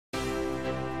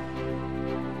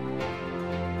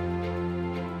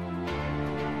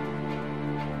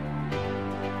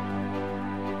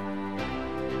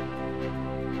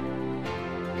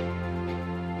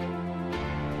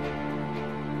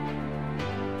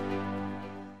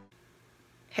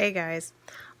Hey guys,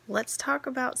 let's talk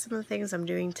about some of the things I'm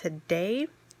doing today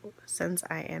since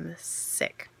I am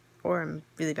sick, or I'm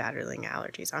really battling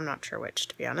allergies. I'm not sure which,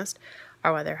 to be honest.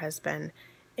 Our weather has been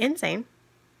insane,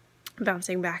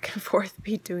 bouncing back and forth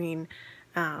between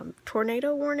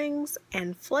tornado warnings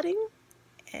and flooding,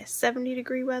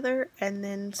 70-degree weather, and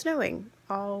then snowing,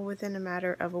 all within a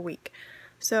matter of a week.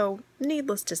 So,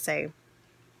 needless to say,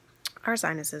 our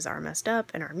sinuses are messed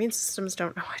up and our immune systems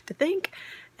don't know what to think,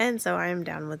 and so I am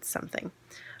down with something.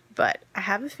 But I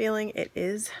have a feeling it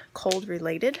is cold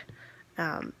related.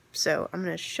 So I'm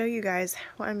going to show you guys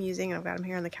what I'm using. I've got them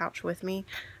here on the couch with me.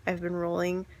 I've been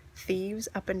rolling thieves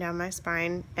up and down my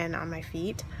spine and on my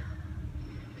feet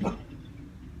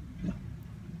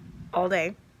all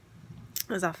day,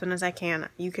 as often as I can.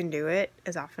 You can do it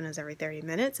as often as every 30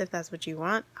 minutes if that's what you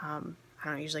want. I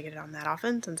don't usually get it on that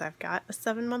often since I've got a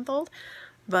 7-month-old,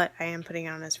 but I am putting it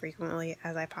on as frequently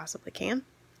as I possibly can.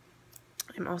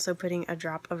 I'm also putting a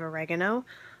drop of oregano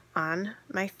on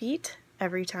my feet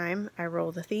every time I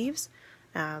roll the thieves.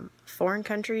 Foreign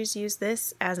countries use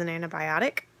this as an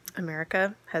antibiotic.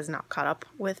 America has not caught up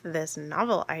with this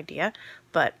novel idea,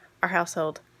 but our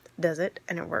household does it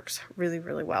and it works really,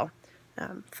 really well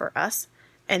for us.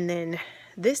 And then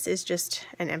this is just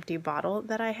an empty bottle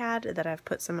that I had that I've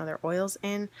put some other oils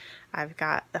in. I've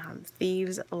got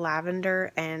Thieves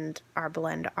Lavender and our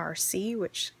blend RC,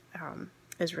 which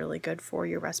is really good for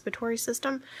your respiratory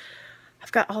system.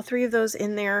 I've got all three of those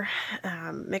in there,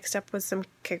 mixed up with some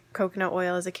coconut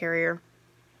oil as a carrier,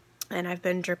 and I've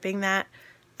been dripping that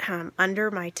under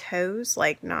my toes,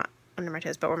 like not under my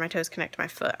toes, but where my toes connect to my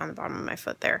foot, on the bottom of my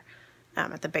foot there,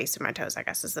 at the base of my toes, I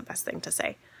guess is the best thing to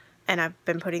say. And I've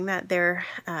been putting that there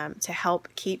to help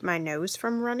keep my nose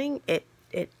from running. It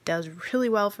does really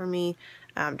well for me,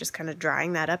 just kind of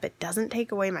drying that up. It doesn't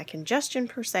take away my congestion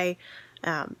per se,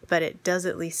 but it does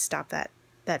at least stop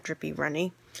that drippy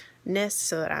runniness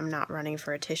so that I'm not running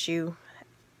for a tissue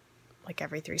like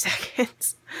every 3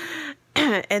 seconds.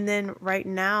 And then right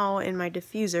now in my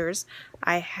diffusers,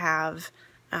 I have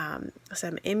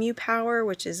some ImmuPower,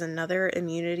 which is another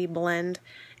immunity blend,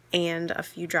 and a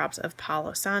few drops of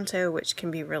Palo Santo, which can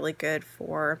be really good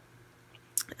for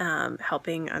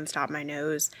helping unstop my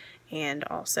nose and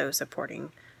also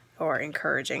supporting or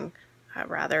encouraging,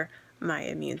 rather, my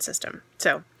immune system.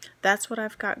 So that's what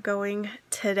I've got going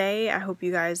today. I hope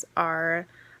you guys are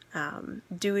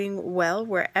doing well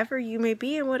wherever you may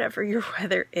be and whatever your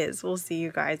weather is. We'll see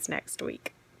you guys next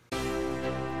week.